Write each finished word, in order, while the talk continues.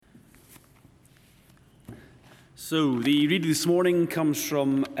So, the reading this morning comes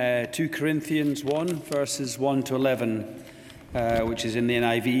from 2 Corinthians 1, verses 1 to 11, which is in the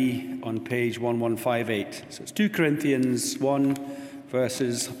NIV on page 1158. So, it's 2 Corinthians 1,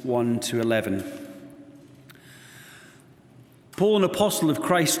 verses 1 to 11. Paul, an apostle of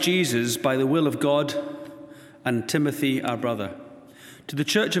Christ Jesus, by the will of God, and Timothy, our brother, to the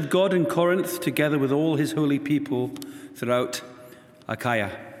church of God in Corinth, together with all his holy people throughout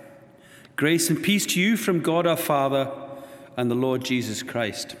Achaia. Grace and peace to you from God our Father and the Lord Jesus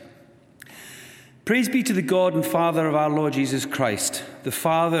Christ. Praise be to the God and Father of our Lord Jesus Christ, the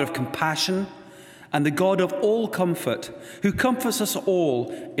Father of compassion and the God of all comfort, who comforts us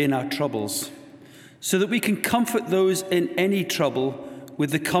all in our troubles, so that we can comfort those in any trouble with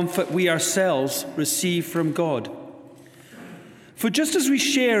the comfort we ourselves receive from God. For just as we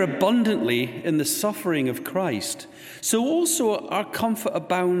share abundantly in the suffering of Christ, so also our comfort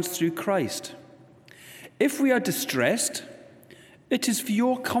abounds through Christ. If we are distressed, it is for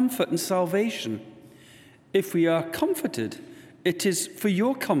your comfort and salvation. If we are comforted, it is for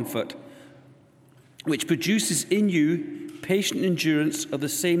your comfort, which produces in you patient endurance of the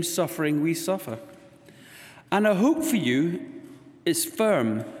same suffering we suffer. And our hope for you is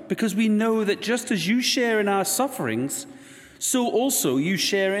firm, because we know that just as you share in our sufferings, so also you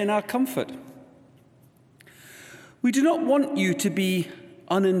share in our comfort. We do not want you to be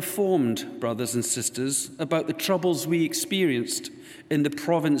uninformed, brothers and sisters, about the troubles we experienced in the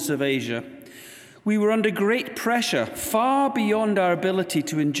province of Asia. We were under great pressure, far beyond our ability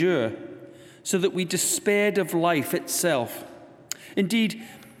to endure, so that we despaired of life itself. Indeed,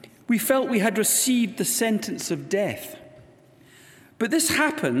 we felt we had received the sentence of death. But this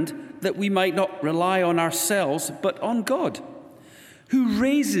happened that we might not rely on ourselves, but on God, who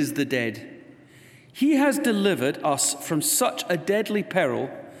raises the dead. He has delivered us from such a deadly peril,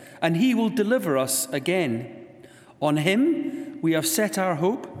 and he will deliver us again. On him we have set our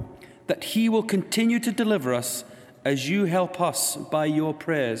hope, that he will continue to deliver us as you help us by your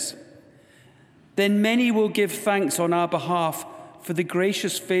prayers. Then many will give thanks on our behalf for the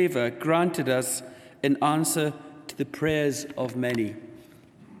gracious favor granted us in answer to the prayers of many.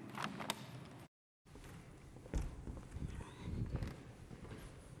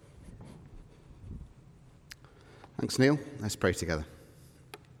 Thanks, Neil. Let's pray together.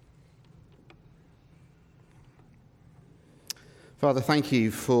 Father, thank you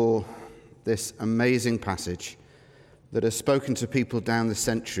for this amazing passage that has spoken to people down the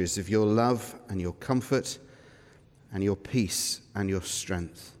centuries of your love and your comfort and your peace and your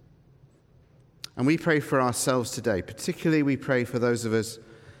strength. And we pray for ourselves today. Particularly we pray for those of us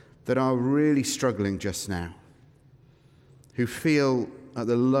that are really struggling just now, who feel at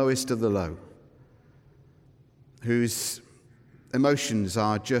the lowest of the low, whose emotions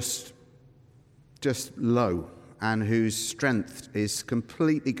are just low, and whose strength is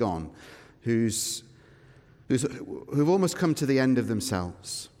completely gone, who've almost come to the end of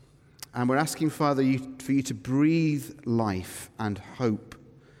themselves. And we're asking, Father, for you to breathe life and hope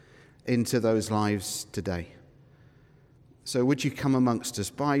into those lives today. So would you come amongst us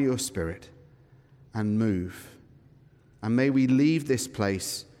by your Spirit and move? And may we leave this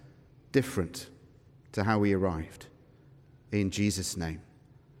place different to how we arrived. In Jesus' name,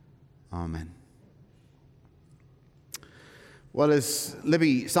 amen. Well, as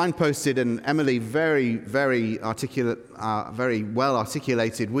Libby signposted and Emily very well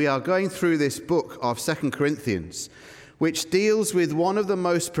articulated, we are going through this book of 2 Corinthians, which deals with one of the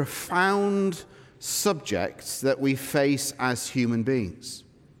most profound subjects that we face as human beings.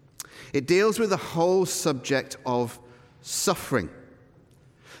 It deals with the whole subject of suffering.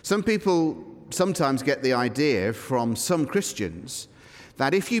 Some people sometimes get the idea from some Christians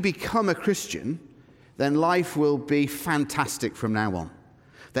that if you become a Christian, then life will be fantastic from now on.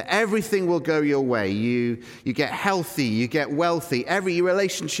 That everything will go your way. You get healthy, you get wealthy, your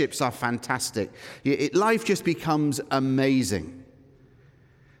relationships are fantastic. Life just becomes amazing.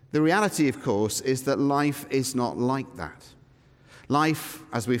 The reality, of course, is that life is not like that. Life,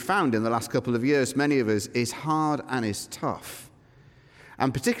 as we've found in the last couple of years, many of us, is hard and is tough.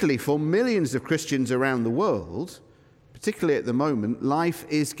 And particularly for millions of Christians around the world, particularly at the moment, life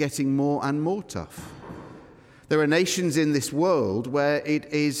is getting more and more tough. There are nations in this world where it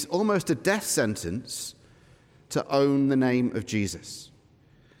is almost a death sentence to own the name of Jesus,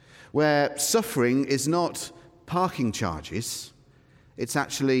 where suffering is not parking charges, it's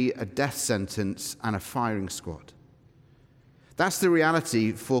actually a death sentence and a firing squad. That's the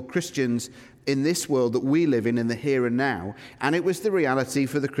reality for Christians in this world that we live in the here and now, and it was the reality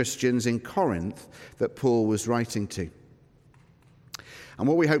for the Christians in Corinth that Paul was writing to. And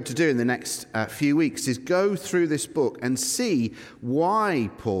what we hope to do in the next few weeks is go through this book and see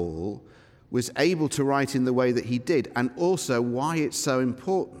why Paul was able to write in the way that he did, and also why it's so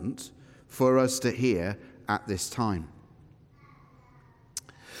important for us to hear at this time.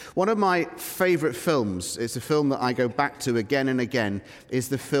 One of my favourite films, it's a film that I go back to again and again, is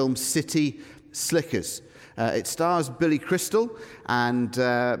the film City Slickers. It stars Billy Crystal, and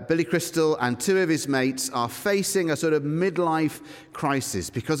Billy Crystal and two of his mates are facing a sort of midlife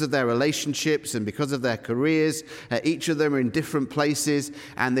crisis because of their relationships and because of their careers. Each of them are in different places,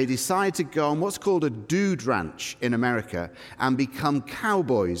 and they decide to go on what's called a dude ranch in America and become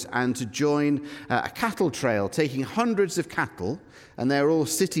cowboys and to join a cattle trail, taking hundreds of cattle. And they're all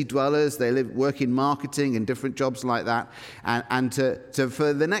city dwellers. They work in marketing and different jobs like that. And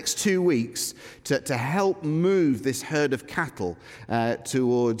for the next 2 weeks, to help move this herd of cattle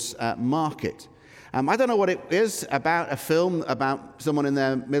towards market. I don't know what it is about a film about someone in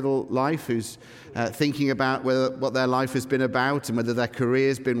their middle life who's thinking about what their life has been about and whether their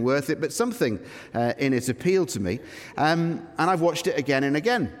career's been worth it, but something in it appealed to me. And I've watched it again and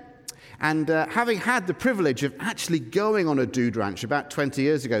again. And having had the privilege of actually going on a dude ranch about 20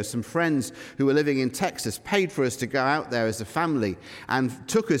 years ago, some friends who were living in Texas paid for us to go out there as a family and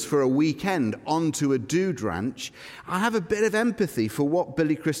took us for a weekend onto a dude ranch. I have a bit of empathy for what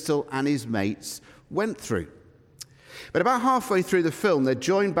Billy Crystal and his mates went through. But about halfway through the film, they're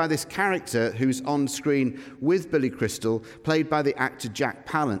joined by this character who's on screen with Billy Crystal, played by the actor Jack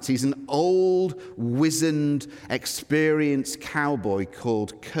Palance. He's an old, wizened, experienced cowboy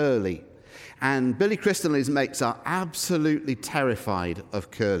called Curly. And Billy Crystal and his mates are absolutely terrified of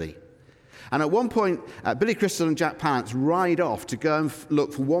Curly. And at one point, Billy Crystal and Jack Palance ride off to go and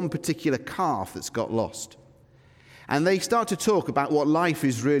look for one particular calf that's got lost. And they start to talk about what life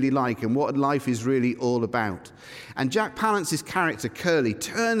is really like and what life is really all about. And Jack Palance's character, Curly,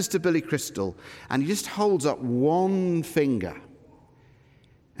 turns to Billy Crystal and he just holds up one finger.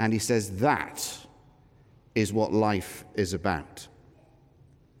 And he says, "That is what life is about."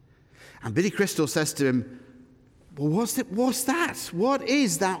 And Billy Crystal says to him, "Well, what's that? What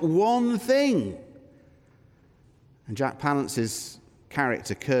is that one thing?" And Jack Palance's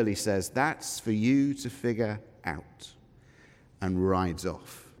character, Curly, says, "That's for you to figure out," and rides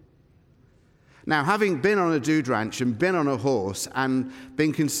off. Now, having been on a dude ranch and been on a horse and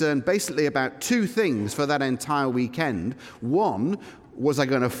been concerned basically about two things for that entire weekend, one, was I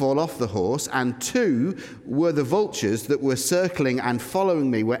going to fall off the horse? And two, were the vultures that were circling and following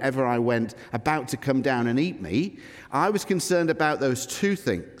me wherever I went about to come down and eat me? I was concerned about those two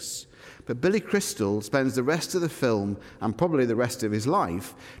things. But Billy Crystal spends the rest of the film, and probably the rest of his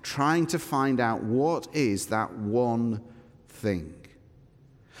life, trying to find out what is that one thing.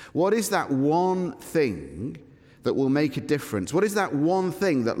 What is that one thing that will make a difference? What is that one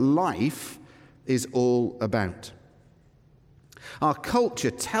thing that life is all about? Our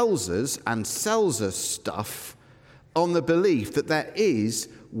culture tells us and sells us stuff on the belief that there is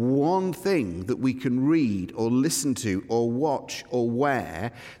one thing that we can read or listen to or watch or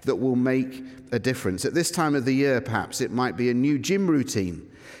wear that will make a difference. At this time of the year, perhaps, it might be a new gym routine.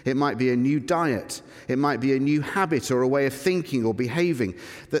 It might be a new diet. It might be a new habit or a way of thinking or behaving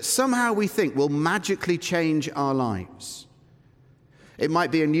that somehow we think will magically change our lives. It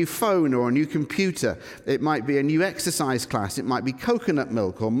might be a new phone or a new computer. It might be a new exercise class. It might be coconut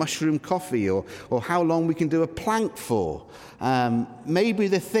milk or mushroom coffee or how long we can do a plank for. Maybe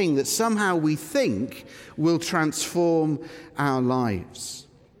the thing that somehow we think will transform our lives.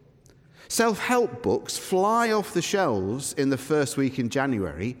 Self-help books fly off the shelves in the first week in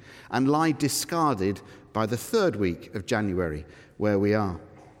January and lie discarded by the third week of January, where we are.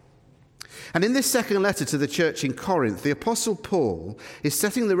 And in this second letter to the church in Corinth, the Apostle Paul is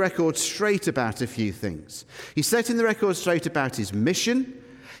setting the record straight about a few things. He's setting the record straight about his mission,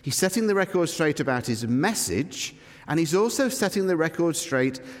 he's setting the record straight about his message, and he's also setting the record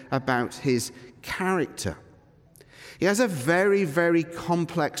straight about his character. He has a very, very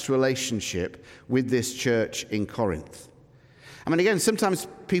complex relationship with this church in Corinth. I mean, again, sometimes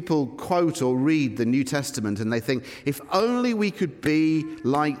people quote or read the New Testament and they think, if only we could be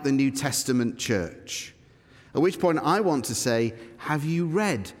like the New Testament church. At which point I want to say, have you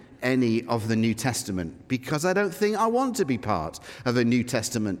read any of the New Testament? Because I don't think I want to be part of a New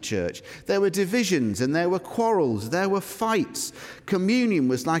Testament church. There were divisions and there were quarrels, there were fights. Communion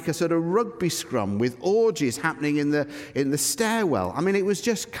was like a sort of rugby scrum with orgies happening in the stairwell. I mean, it was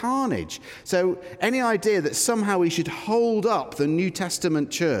just carnage. So any idea that somehow we should hold up the New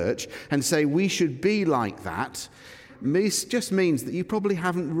Testament church and say we should be like that just means that you probably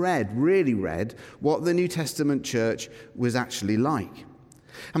haven't really read what the New Testament church was actually like.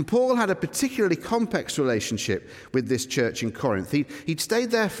 And Paul had a particularly complex relationship with this church in Corinth. He'd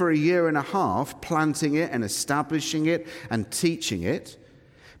stayed there for a year and a half, planting it and establishing it and teaching it.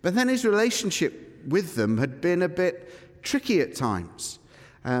 But then his relationship with them had been a bit tricky at times.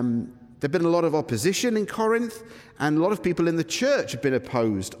 There'd been a lot of opposition in Corinth, and a lot of people in the church had been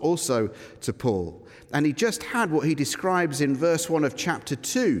opposed also to Paul. And he just had what he describes in verse 1 of chapter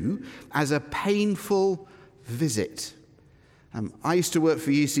 2 as a painful visit. I used to work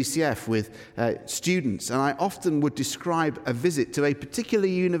for UCCF with students, and I often would describe a visit to a particular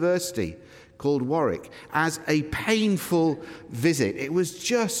university called Warwick as a painful visit. It was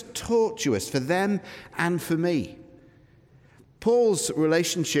just tortuous for them and for me. Paul's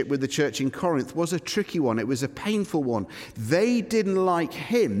relationship with the church in Corinth was a tricky one. It was a painful one. They didn't like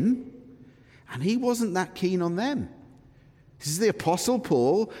him, and he wasn't that keen on them. This is the Apostle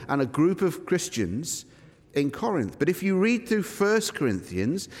Paul and a group of Christians in Corinth. But if you read through 1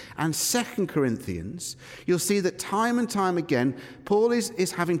 Corinthians and 2 Corinthians, you'll see that time and time again, Paul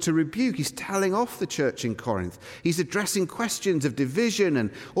is having to rebuke. He's telling off the church in Corinth. He's addressing questions of division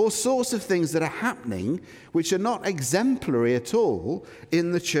and all sorts of things that are happening which are not exemplary at all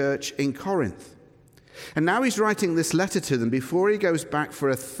in the church in Corinth. And now he's writing this letter to them before he goes back for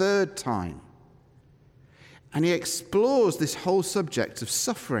a third time. And he explores this whole subject of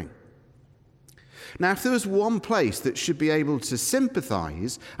suffering. Now, if there was one place that should be able to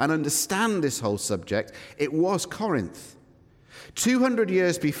sympathize and understand this whole subject, it was Corinth. 200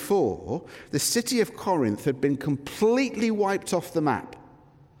 years before, the city of Corinth had been completely wiped off the map.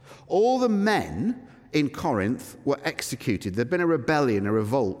 All the men in Corinth were executed. There'd been a rebellion, a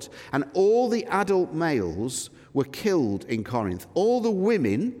revolt, and all the adult males were killed in Corinth. All the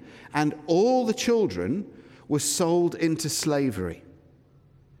women and all the children were sold into slavery.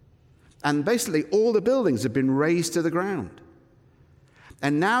 And basically all the buildings had been razed to the ground.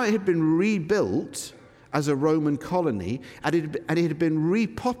 And now it had been rebuilt as a Roman colony, and it had been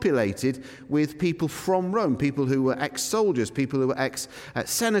repopulated with people from Rome, people who were ex-soldiers, people who were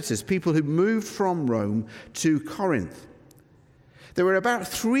ex-senators, people who moved from Rome to Corinth. There were about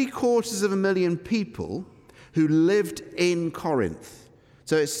 750,000 people who lived in Corinth.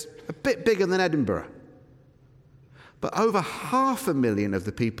 So it's a bit bigger than Edinburgh. But over 500,000 of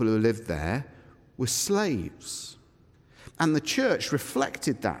the people who lived there were slaves. And the church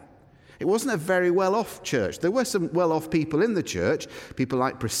reflected that. It wasn't a very well-off church. There were some well-off people in the church, people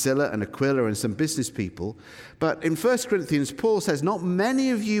like Priscilla and Aquila and some business people. But in 1 Corinthians, Paul says, not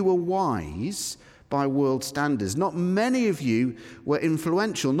many of you were wise by world standards. Not many of you were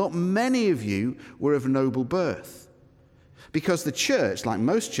influential. Not many of you were of noble birth. Because the church, like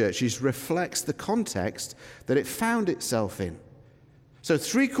most churches, reflects the context that it found itself in. So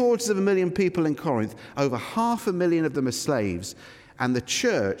 750,000 people in Corinth, over 500,000 of them are slaves, and the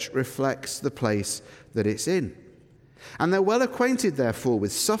church reflects the place that it's in. And they're well acquainted, therefore,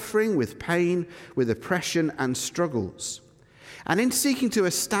 with suffering, with pain, with oppression and struggles. And in seeking to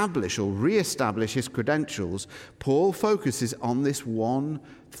establish or re-establish his credentials, Paul focuses on this one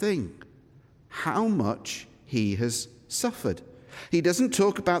thing: how much he has suffered. He doesn't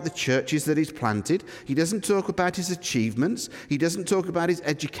talk about the churches that he's planted. He doesn't talk about his achievements. He doesn't talk about his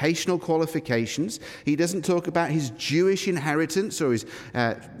educational qualifications. He doesn't talk about his Jewish inheritance or his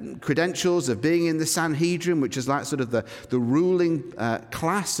credentials of being in the Sanhedrin, which is like sort of the ruling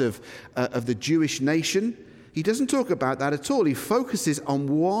class of the Jewish nation. He doesn't talk about that at all. He focuses on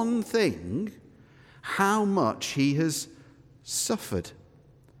one thing: how much he has suffered.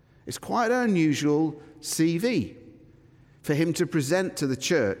 It's quite an unusual CV for him to present to the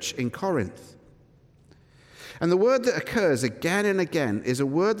church in Corinth. And the word that occurs again and again is a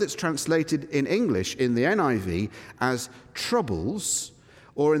word that's translated in English in the NIV as troubles,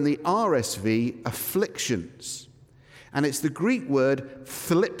 or in the RSV, afflictions. And it's the Greek word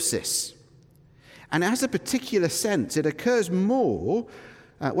thlipsis. And it has a particular sense. It occurs more,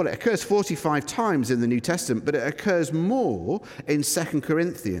 it occurs 45 times in the New Testament, but it occurs more in 2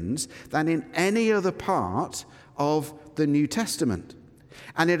 Corinthians than in any other part of the New Testament.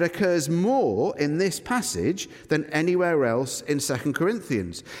 And it occurs more in this passage than anywhere else in 2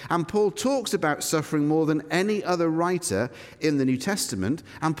 Corinthians. And Paul talks about suffering more than any other writer in the New Testament.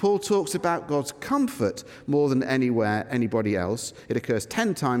 And Paul talks about God's comfort more than anybody else. It occurs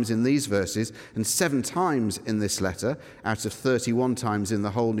 10 times in these verses and 7 times in this letter, out of 31 times in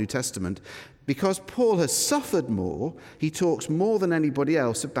the whole New Testament. Because Paul has suffered more, he talks more than anybody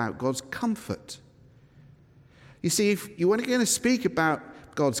else about God's comfort. You see, if you are going to speak about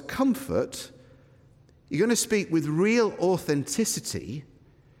God's comfort, you're going to speak with real authenticity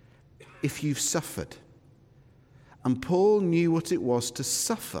if you've suffered. And Paul knew what it was to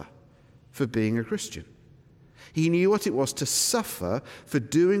suffer for being a Christian. He knew what it was to suffer for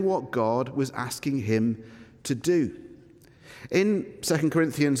doing what God was asking him to do. In 2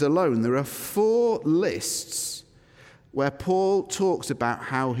 Corinthians alone, there are 4 lists where Paul talks about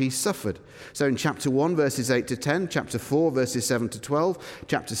how he suffered. So in chapter 1, verses 8 to 10, chapter 4, verses 7 to 12,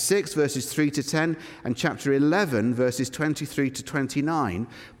 chapter 6, verses 3 to 10, and chapter 11, verses 23 to 29,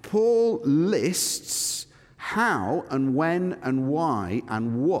 Paul lists how and when and why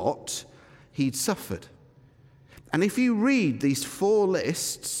and what he'd suffered. And if you read these 4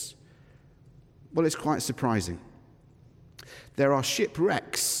 lists, well, it's quite surprising. There are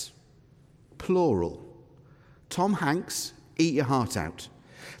shipwrecks, plural. Tom Hanks, eat your heart out.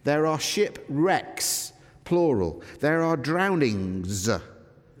 There are shipwrecks, plural. There are drownings,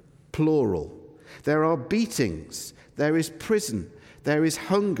 plural. There are beatings. There is prison. There is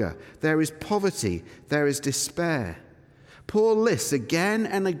hunger. There is poverty. There is despair. Paul lists again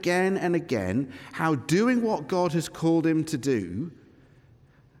and again and again how doing what God has called him to do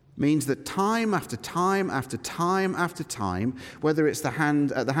means that time after time after time after time, whether it's at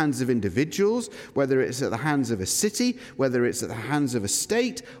the hands of individuals, whether it's at the hands of a city, whether it's at the hands of a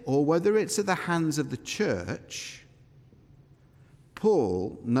state, or whether it's at the hands of the church,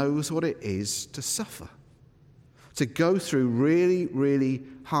 Paul knows what it is to suffer, to go through really, really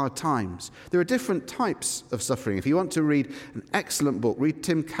hard times. There are different types of suffering. If you want to read an excellent book, read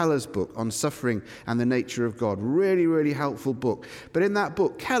Tim Keller's book on suffering and the nature of God. Really, really helpful book. But in that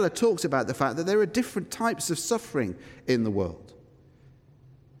book, Keller talks about the fact that there are different types of suffering in the world.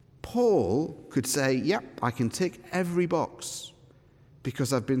 Paul could say, yep, I can tick every box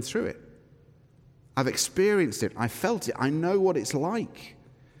because I've been through it. I've experienced it. I felt it. I know what it's like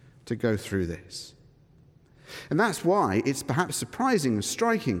to go through this. And that's why it's perhaps surprising and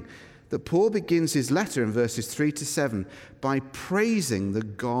striking that Paul begins his letter in verses 3 to 7 by praising the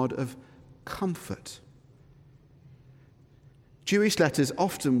God of comfort. Jewish letters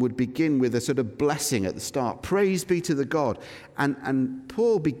often would begin with a sort of blessing at the start. Praise be to the God. And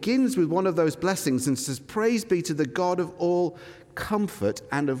Paul begins with one of those blessings and says, praise be to the God of all comfort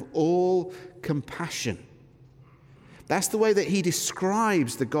and of all compassion. That's the way that he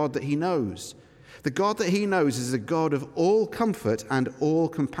describes the God that he knows. The God that he knows is a God of all comfort and all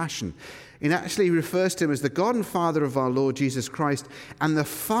compassion. It actually refers to him as the God and Father of our Lord Jesus Christ and the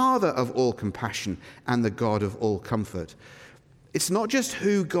Father of all compassion and the God of all comfort. It's not just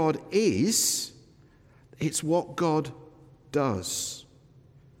who God is, it's what God does.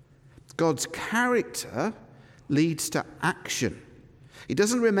 God's character leads to action. It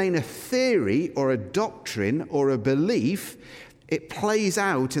doesn't remain a theory or a doctrine or a belief. It plays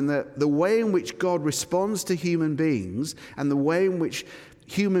out in the way in which God responds to human beings and the way in which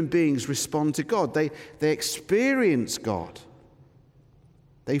human beings respond to God. They experience God.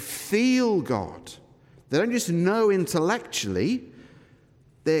 They feel God. They don't just know intellectually.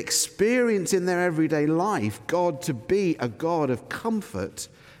 They experience in their everyday life God to be a God of comfort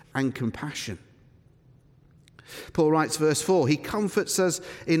and compassion. Paul writes, verse 4, he comforts us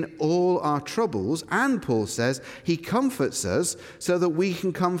in all our troubles, and Paul says he comforts us so that we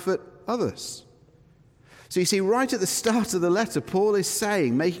can comfort others. So you see, right at the start of the letter, Paul is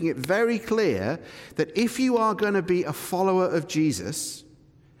saying, making it very clear, that if you are going to be a follower of Jesus,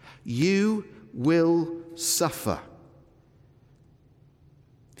 you will suffer.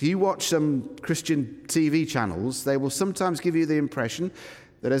 If you watch some Christian TV channels, they will sometimes give you the impression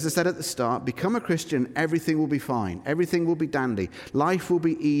that, as I said at the start, become a Christian, everything will be fine. Everything will be dandy. Life will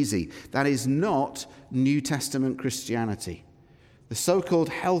be easy. That is not New Testament Christianity. The so-called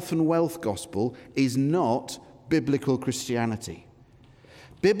health and wealth gospel is not biblical Christianity.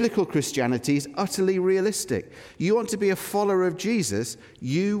 Biblical Christianity is utterly realistic. You want to be a follower of Jesus,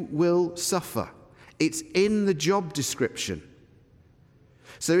 you will suffer. It's in the job description.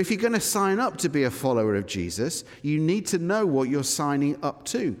 So if you're going to sign up to be a follower of Jesus, you need to know what you're signing up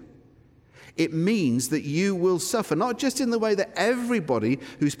to. It means that you will suffer, not just in the way that everybody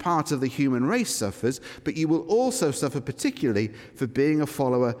who's part of the human race suffers, but you will also suffer particularly for being a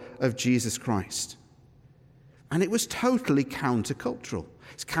follower of Jesus Christ. And it was totally countercultural.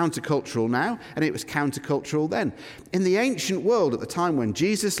 It's countercultural now, and it was countercultural then. In the ancient world, at the time when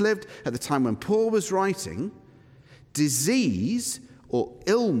Jesus lived, at the time when Paul was writing, disease or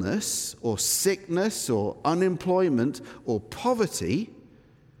illness or sickness or unemployment or poverty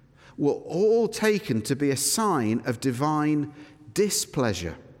were all taken to be a sign of divine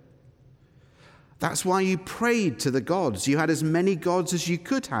displeasure. That's why you prayed to the gods. You had as many gods as you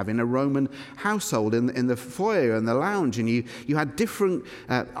could have in a Roman household, in the foyer and the lounge. And you had different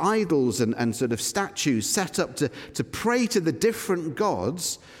idols and sort of statues set up to pray to the different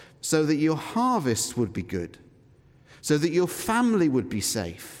gods so that your harvest would be good, so that your family would be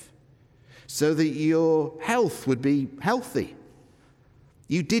safe, so that your health would be healthy.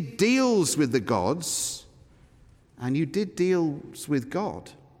 You did deals with the gods, and you did deals with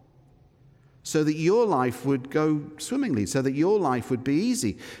God, so that your life would go swimmingly, so that your life would be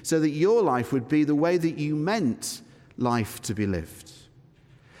easy, so that your life would be the way that you meant life to be lived.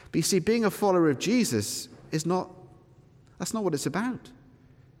 But you see, being a follower of Jesus that's not what it's about.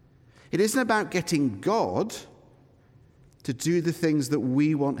 It isn't about getting God to do the things that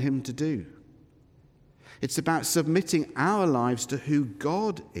we want him to do. It's about submitting our lives to who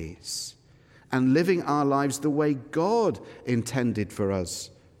God is and living our lives the way God intended for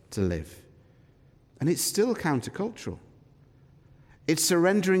us to live. And it's still countercultural. It's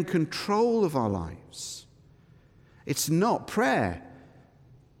surrendering control of our lives. It's not prayer.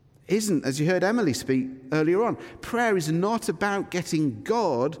 Isn't, as you heard Emily speak earlier on, prayer is not about getting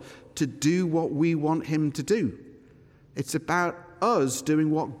God to do what we want him to do. It's about us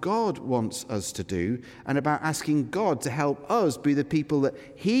doing what God wants us to do, and about asking God to help us be the people that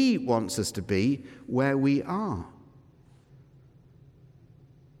he wants us to be where we are.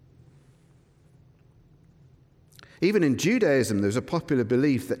 Even in Judaism, there's a popular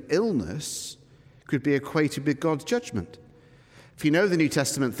belief that illness could be equated with God's judgment. If you know the New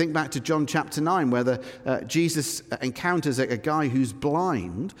Testament, think back to John chapter 9, where Jesus encounters a guy who's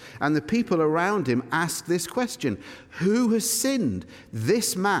blind, and the people around him ask this question: who has sinned,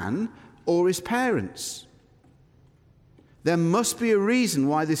 this man or his parents? There must be a reason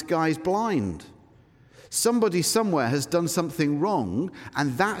why this guy's blind. Somebody somewhere has done something wrong,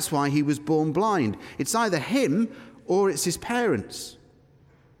 and that's why he was born blind. It's either him or it's his parents,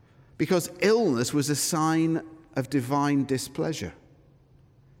 because illness was a sign of divine displeasure.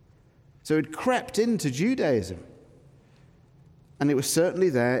 So it crept into Judaism, and it was certainly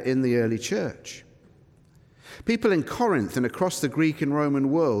there in the early church. People in Corinth and across the Greek and Roman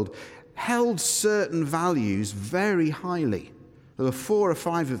world held certain values very highly. There were 4 or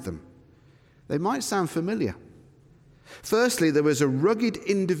 5 of them. They might sound familiar. Firstly, there was a rugged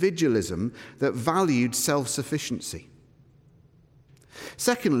individualism that valued self-sufficiency.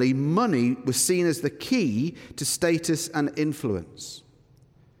 Secondly, money was seen as the key to status and influence.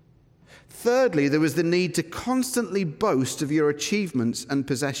 Thirdly, there was the need to constantly boast of your achievements and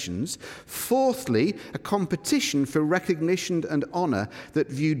possessions. Fourthly, a competition for recognition and honor that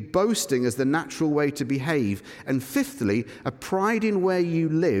viewed boasting as the natural way to behave. And fifthly, a pride in where you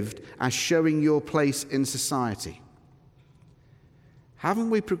lived as showing your place in society. Haven't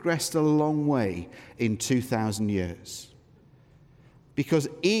we progressed a long way in 2,000 years? Because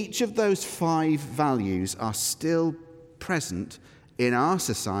each of those 5 values are still present in our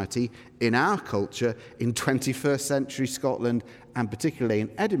society, in our culture, in 21st century Scotland, and particularly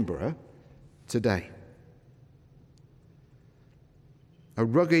in Edinburgh today. A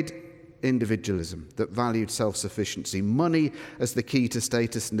rugged individualism that valued self-sufficiency, money as the key to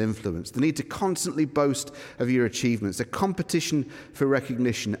status and influence, the need to constantly boast of your achievements, a competition for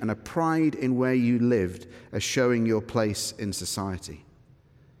recognition, and a pride in where you lived as showing your place in society.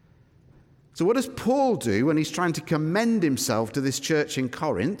 So what does Paul do when he's trying to commend himself to this church in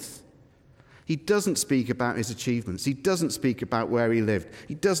Corinth? He doesn't speak about his achievements. He doesn't speak about where he lived.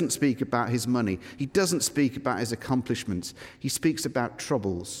 He doesn't speak about his money. He doesn't speak about his accomplishments. He speaks about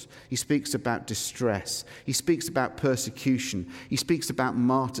troubles. He speaks about distress. He speaks about persecution. He speaks about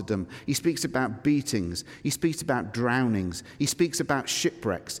martyrdom. He speaks about beatings. He speaks about drownings. He speaks about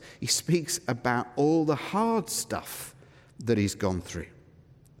shipwrecks. He speaks about all the hard stuff that he's gone through.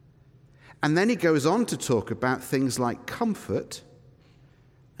 And then he goes on to talk about things like comfort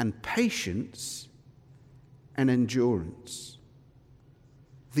and patience and endurance.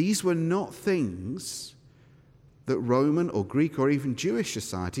 These were not things that Roman or Greek or even Jewish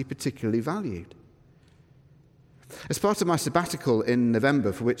society particularly valued. As part of my sabbatical in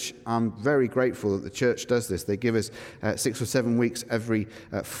November, for which I'm very grateful that the church does this, they give us 6 or 7 weeks every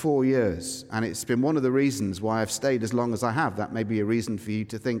 4 years, and it's been one of the reasons why I've stayed as long as I have. That may be a reason for you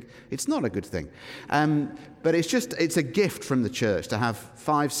to think it's not a good thing. But it's a gift from the church to have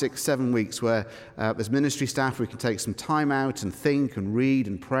 5, 6, 7 weeks where as ministry staff we can take some time out and think and read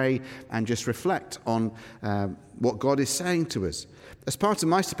and pray and just reflect on what God is saying to us. As part of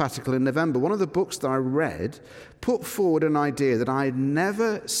my sabbatical in November, one of the books that I read put forward an idea that I had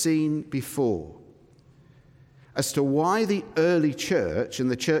never seen before. as to why the early church and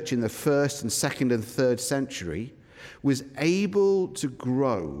the church in the 1st and 2nd and 3rd century was able to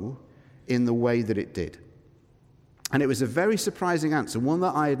grow in the way that it did. And it was a very surprising answer, one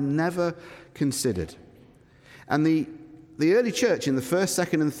that I had never considered. And the early church in the 1st,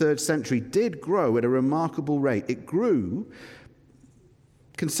 2nd, and 3rd century did grow at a remarkable rate. It grew,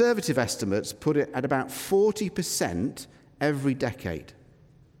 conservative estimates put it at about 40% every decade.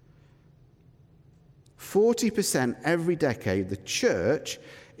 40% every decade, the church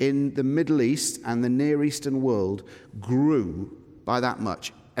in the Middle East and the Near Eastern world grew by that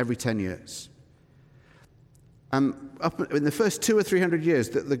much every 10 years. Up in the first 200 or 300 years,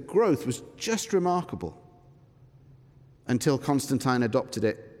 the growth was just remarkable until Constantine adopted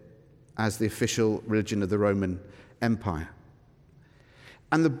it as the official religion of the Roman Empire.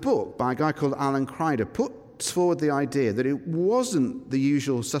 And the book by a guy called Alan Kreider puts forward the idea that it wasn't the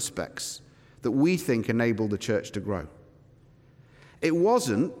usual suspects that we think enabled the church to grow. It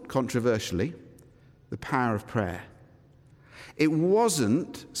wasn't, controversially, the power of prayer. It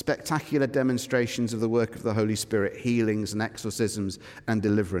wasn't spectacular demonstrations of the work of the Holy Spirit, healings and exorcisms and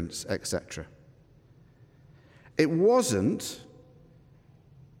deliverance, etc. It wasn't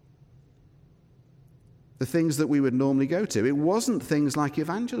the things that we would normally go to. It wasn't things like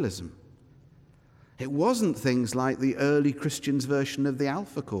evangelism. It wasn't things like the early Christians' version of the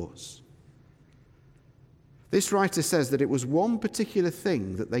Alpha Course. This writer says that it was one particular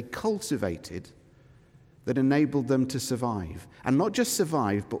thing that they cultivated that enabled them to survive. And not just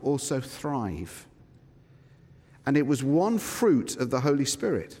survive, but also thrive. And it was one fruit of the Holy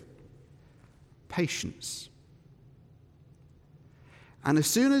Spirit: patience. And as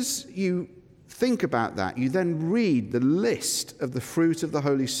soon as you think about that, you then read the list of the fruit of the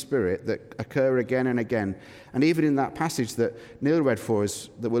Holy Spirit that occur again and again. And even in that passage that Neil read for us,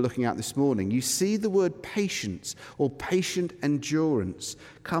 that we're looking at this morning, you see the word patience or patient endurance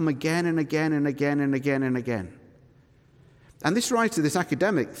come again and again and again and again and again. And this writer, this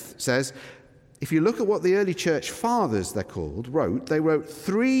academic, says, if you look at what the early church fathers, they're called, wrote, they wrote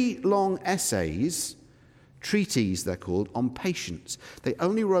 3 long essays, treatises they're called, on patience. They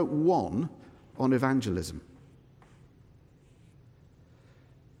only wrote 1 on evangelism.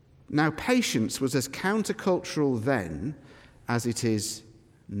 Now, patience was as countercultural then as it is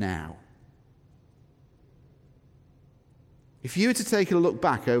now. If you were to take a look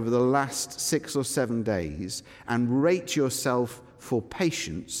back over the last 6 or 7 days and rate yourself for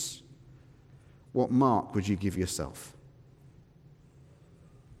patience, what mark would you give yourself?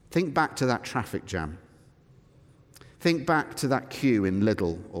 Think back to that traffic jam. Think back to that queue in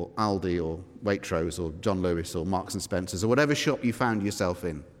Lidl or Aldi or Waitrose or John Lewis or Marks and Spencer's or whatever shop you found yourself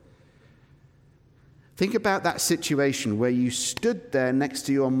in. Think about that situation where you stood there next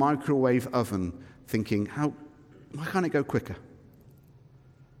to your microwave oven thinking, why can't it go quicker?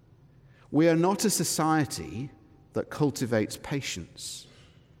 We are not a society that cultivates patience.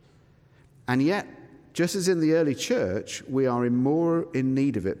 And yet, just as in the early church, we are more in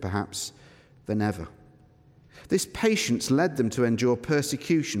need of it perhaps than ever. This patience led them to endure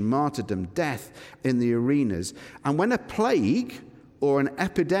persecution, martyrdom, death in the arenas. And when a plague or an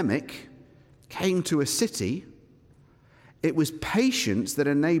epidemic came to a city, it was patience that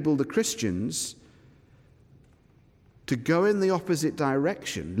enabled the Christians to go in the opposite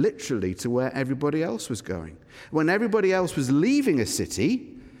direction, literally to where everybody else was going. When everybody else was leaving a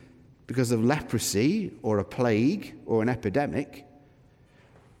city because of leprosy or a plague or an epidemic,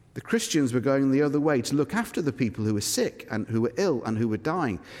 the Christians were going the other way to look after the people who were sick and who were ill and who were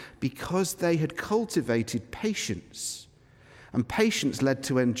dying because they had cultivated patience. And patience led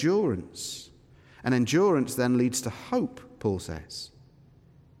to endurance. And endurance then leads to hope, Paul says.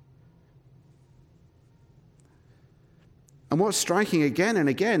 And what's striking again and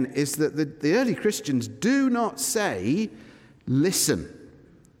again is that the early Christians do not say, listen.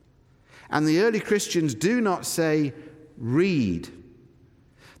 And the early Christians do not say, read.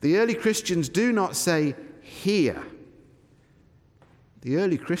 The early Christians do not say, hear. The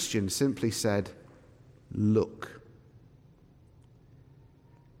early Christians simply said, look.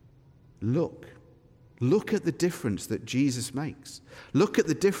 Look. Look at the difference that Jesus makes. Look at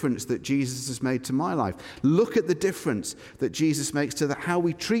the difference that Jesus has made to my life. Look at the difference that Jesus makes to how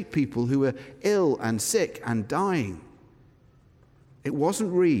we treat people who are ill and sick and dying. It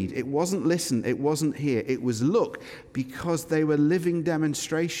wasn't read, it wasn't listen, it wasn't hear, it was look, because they were living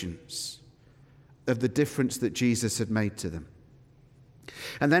demonstrations of the difference that Jesus had made to them.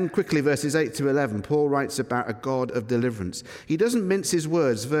 And then quickly, verses 8 to 11, Paul writes about a God of deliverance. He doesn't mince his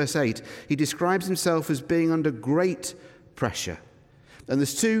words. Verse 8, he describes himself as being under great pressure. And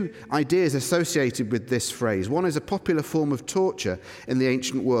there's two ideas associated with this phrase. One is a popular form of torture in the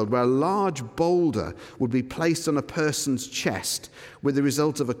ancient world where a large boulder would be placed on a person's chest with the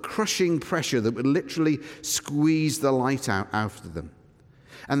result of a crushing pressure that would literally squeeze the light out of them.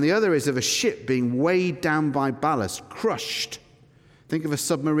 And the other is of a ship being weighed down by ballast, crushed. Think of a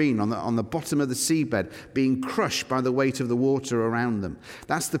submarine on the bottom of the seabed being crushed by the weight of the water around them.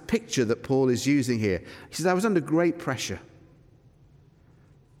 That's the picture that Paul is using here. He says, I was under great pressure.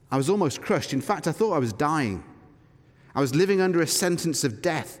 I was almost crushed. In fact, I thought I was dying. I was living under a sentence of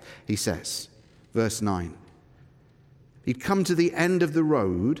death, he says, verse 9. He'd come to the end of the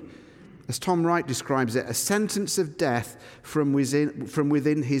road, as Tom Wright describes it, a sentence of death from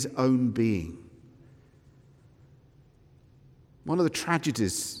within his own being. One of the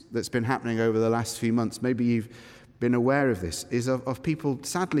tragedies that's been happening over the last few months, maybe you've been aware of this, is of people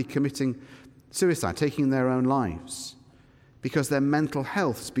sadly committing suicide, taking their own lives, because their mental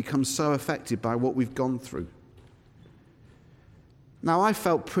health has become so affected by what we've gone through. Now, I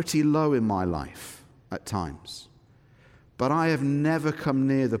felt pretty low in my life at times, but I have never come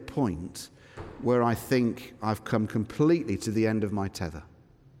near the point where I think I've come completely to the end of my tether,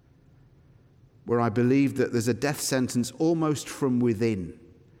 where I believe that there's a death sentence almost from within.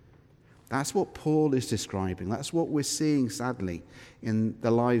 That's what Paul is describing. That's what we're seeing, sadly, in the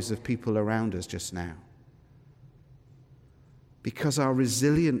lives of people around us just now. Because our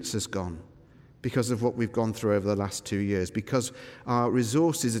resilience has gone, because of what we've gone through over the last 2 years, because our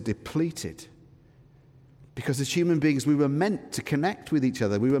resources are depleted, because as human beings we were meant to connect with each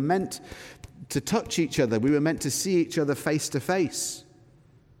other, we were meant to touch each other, we were meant to see each other face to face,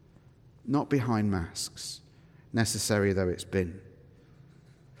 not behind masks, necessary though it's been.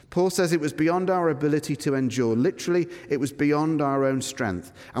 Paul says it was beyond our ability to endure. Literally, it was beyond our own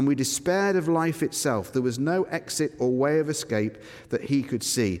strength. And we despaired of life itself. There was no exit or way of escape that he could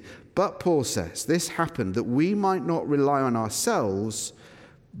see. But Paul says this happened that we might not rely on ourselves,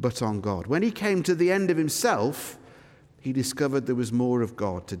 but on God. When he came to the end of himself, he discovered there was more of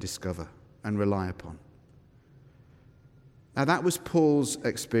God to discover and rely upon. Now that was Paul's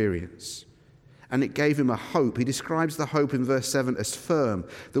experience. And it gave him a hope. He describes the hope in verse 7 as firm.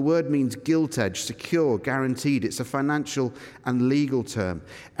 The word means gilt-edged, secure, guaranteed. It's a financial and legal term.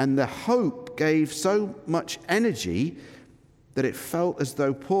 And the hope gave so much energy that it felt as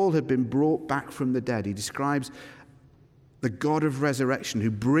though Paul had been brought back from the dead. He describes the God of resurrection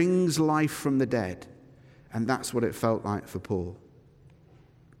who brings life from the dead. And that's what it felt like for Paul.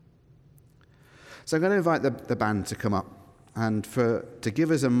 So I'm going to invite the band to come up. And to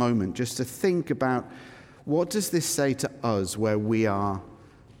give us a moment just to think about what does this say to us where we are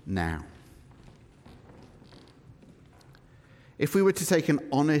now. If we were to take an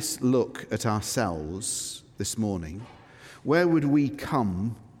honest look at ourselves this morning, where would we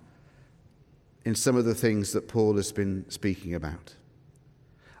come in some of the things that Paul has been speaking about?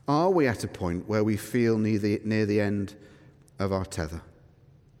 Are we at a point where we feel near the end of our tether?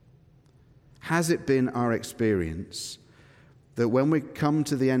 Has it been our experience that when we come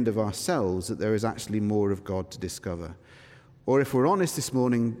to the end of ourselves, that there is actually more of God to discover? Or if we're honest this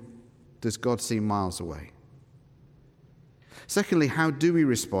morning, does God seem miles away? Secondly, how do we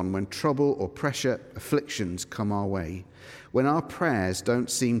respond when trouble or pressure, afflictions come our way, when our prayers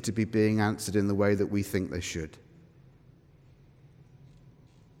don't seem to be being answered in the way that we think they should?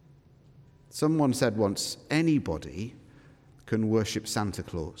 Someone said once, anybody can worship Santa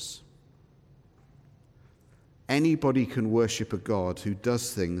Claus. Anybody can worship a God who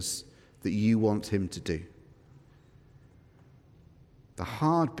does things that you want him to do. The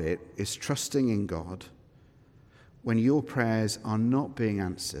hard bit is trusting in God when your prayers are not being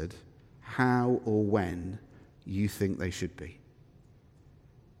answered how or when you think they should be.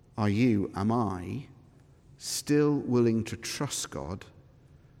 Am I still willing to trust God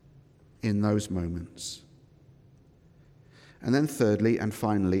in those moments? And then thirdly and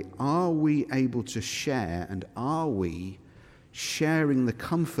finally, are we able to share, and are we sharing the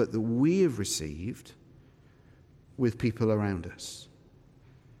comfort that we have received with people around us?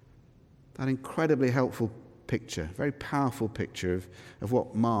 That incredibly helpful picture, very powerful picture of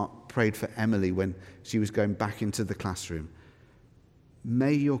what Mark prayed for Emily when she was going back into the classroom.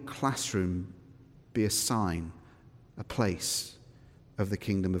 May your classroom be a sign, a place of the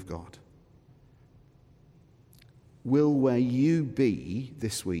kingdom of God. Will where you be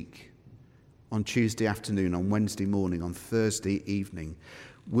this week, on Tuesday afternoon, on Wednesday morning, on Thursday evening,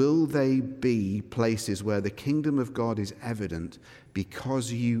 will they be places where the kingdom of God is evident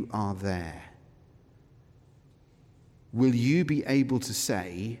because you are there? Will you be able to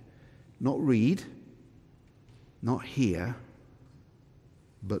say, not read, not hear,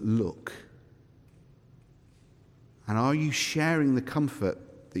 but look. And are you sharing the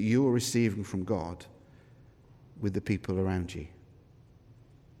comfort that you're receiving from God with the people around you?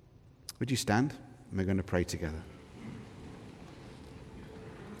 Would you stand? And we're going to pray together.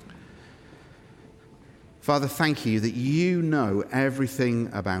 Father, thank you that you know everything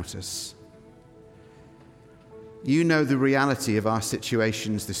about us. You know the reality of our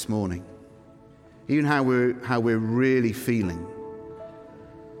situations this morning, even how we're really feeling.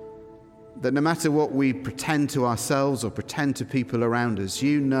 That no matter what we pretend to ourselves or pretend to people around us,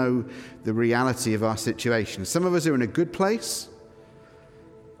 you know the reality of our situation. Some of us are in a good place,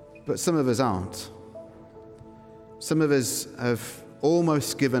 but some of us aren't. Some of us have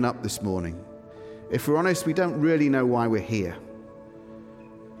almost given up this morning. If we're honest, we don't really know why we're here.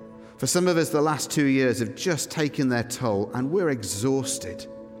 For some of us, the last 2 years have just taken their toll, and we're exhausted.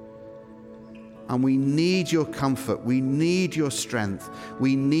 And we need your comfort. We need your strength.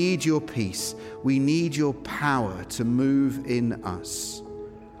 We need your peace. We need your power to move in us.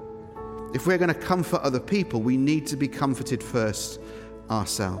 If we're going to comfort other people, we need to be comforted first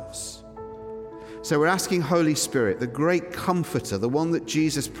ourselves. So we're asking Holy Spirit, the great comforter, the one that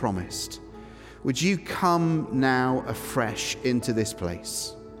Jesus promised, would you come now afresh into this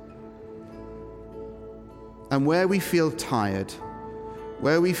place? And where we feel tired,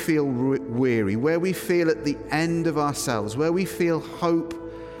 where we feel weary, where we feel at the end of ourselves, where we feel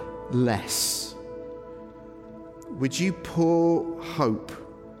hopeless, would you pour hope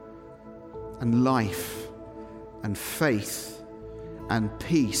and life and faith and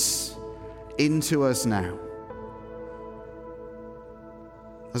peace into us now?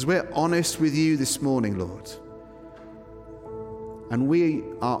 As we're honest with you this morning, Lord, and we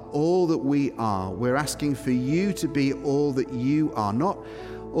are all that we are, we're asking for you to be all that you are, not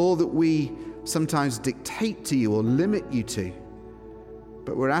all that we sometimes dictate to you or limit you to,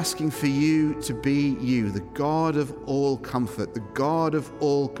 but we're asking for you to be you, the God of all comfort, the God of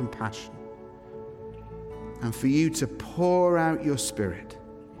all compassion, and for you to pour out your Spirit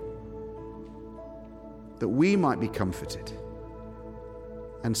that we might be comforted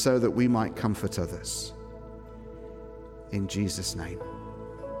and so that we might comfort others. In Jesus' name.